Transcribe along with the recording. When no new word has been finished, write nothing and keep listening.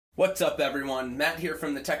What's up everyone, Matt here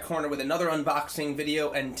from the Tech Corner with another unboxing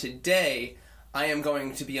video, and today I am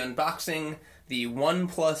going to be unboxing the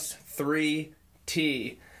OnePlus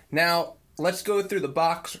 3T. Now, let's go through the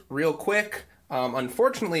box real quick.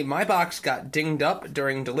 Unfortunately, my box got dinged up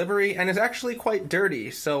during delivery and is actually quite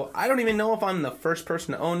dirty, so I don't even know if I'm the first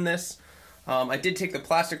person to own this. I did take the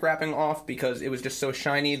plastic wrapping off because it was just so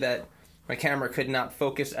shiny that my camera could not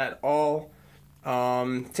focus at all.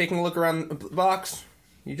 Taking a look around the box,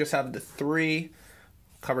 you just have the 3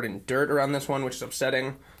 covered in dirt around this one, which is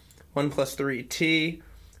upsetting. OnePlus 3T.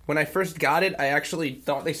 When I first got it, I actually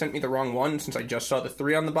thought they sent me the wrong one since I just saw the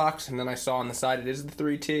 3 on the box, and then I saw on the side it is the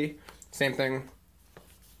 3T. Same thing.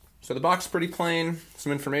 So the box is pretty plain,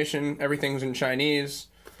 some information, everything's in Chinese.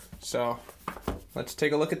 So let's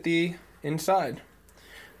take a look at the inside.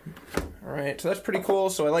 Alright, so that's pretty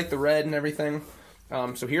cool. So I like the red and everything.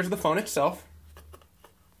 So here's the phone itself.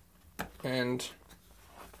 And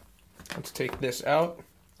let's take this out.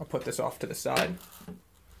 I'll put this off to the side.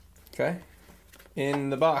 Okay. In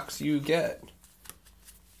the box you get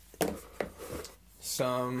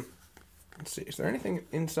some, let's see, is there anything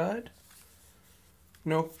inside?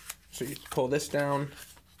 Nope. So you pull this down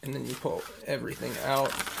and then you pull everything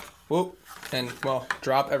out. Whoop. And, well,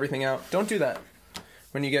 drop everything out. Don't do that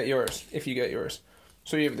when you get yours, if you get yours.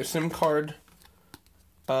 So you have the SIM card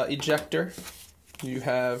ejector. You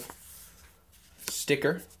have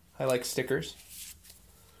sticker. I like stickers.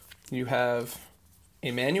 You have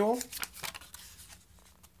a manual,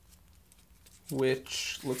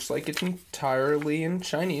 which looks like it's entirely in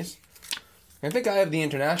Chinese. I think I have the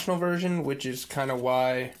international version, which is kind of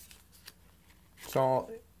why it's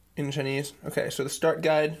all in Chinese. Okay, so the start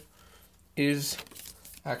guide is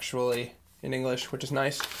actually in English, which is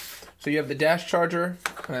nice. So you have the dash charger,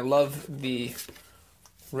 and I love the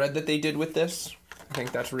red that they did with this. I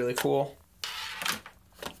think that's really cool.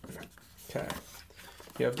 Okay,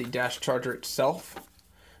 you have the dash charger itself,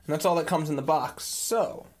 and that's all that comes in the box.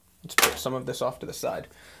 So let's put some of this off to the side.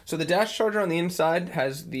 So the dash charger on the inside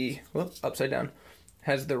has the, upside down,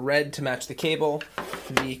 has the red to match the cable.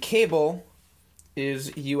 The cable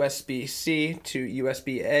is USB-C to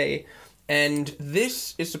USB-A, and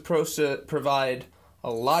this is supposed to provide a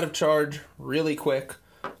lot of charge really quick.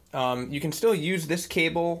 You can still use this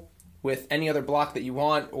cable with any other block that you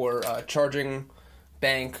want, or charging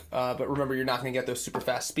bank, but remember, you're not going to get those super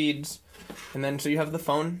fast speeds. And then so you have the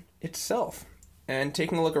phone itself. And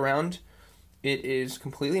taking a look around, it is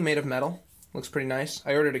completely made of metal. Looks pretty nice.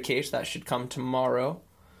 I ordered a case that should come tomorrow.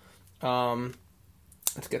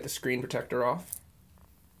 Let's get the screen protector off.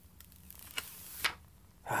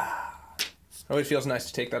 Always feels nice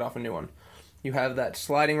to take that off a new one. You have that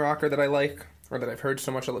sliding rocker that I like, or that I've heard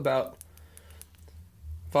so much about.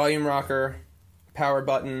 Volume rocker, power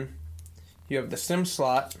button. You have the SIM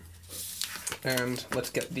slot, and let's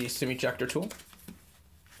get the SIM ejector tool.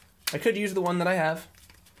 I could use the one that I have,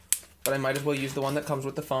 but I might as well use the one that comes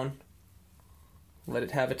with the phone. Let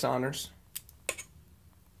it have its honors.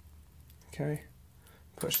 Okay,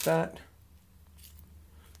 push that.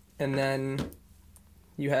 And then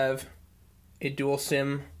you have a dual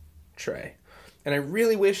SIM tray. And I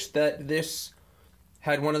really wish that this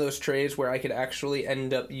had one of those trays where I could actually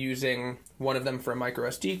end up using one of them for a micro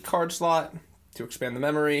SD card slot to expand the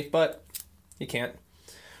memory, but you can't.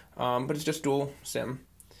 But it's just dual SIM.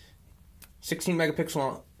 16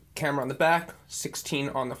 megapixel camera on the back, 16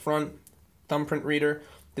 on the front, thumbprint reader.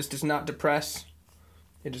 This does not depress.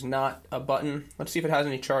 It is not a button. Let's see if it has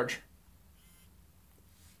any charge.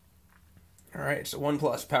 Alright, so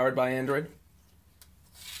OnePlus, powered by Android.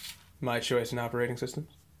 My choice in operating systems.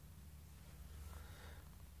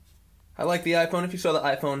 I like the iPhone. If you saw the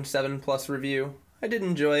iPhone 7 Plus review, I did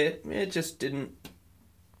enjoy it. It just didn't,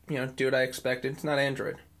 do what I expected. It's not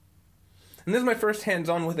Android. And this is my first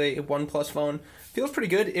hands-on with a OnePlus phone. Feels pretty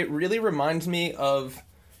good. It really reminds me of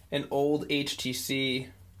an old HTC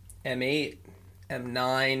M8,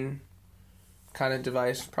 M9 kind of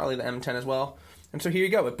device, probably the M10 as well. And so here you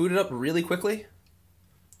go. It booted up really quickly.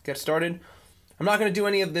 Get started. I'm not going to do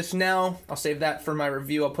any of this now. I'll save that for my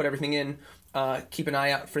review. I'll put everything in. Keep an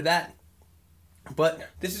eye out for that. But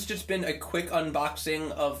this has just been a quick unboxing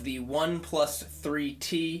of the OnePlus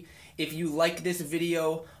 3T. If you like this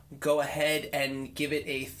video, go ahead and give it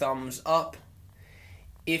a thumbs up.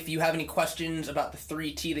 If you have any questions about the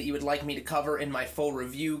 3T that you would like me to cover in my full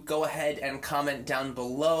review, go ahead and comment down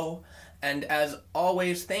below. And as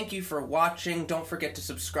always, thank you for watching. Don't forget to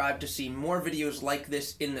subscribe to see more videos like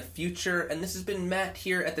this in the future. And this has been Matt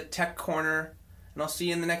here at the Tech Corner, and I'll see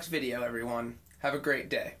you in the next video, everyone. Have a great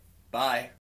day. Bye.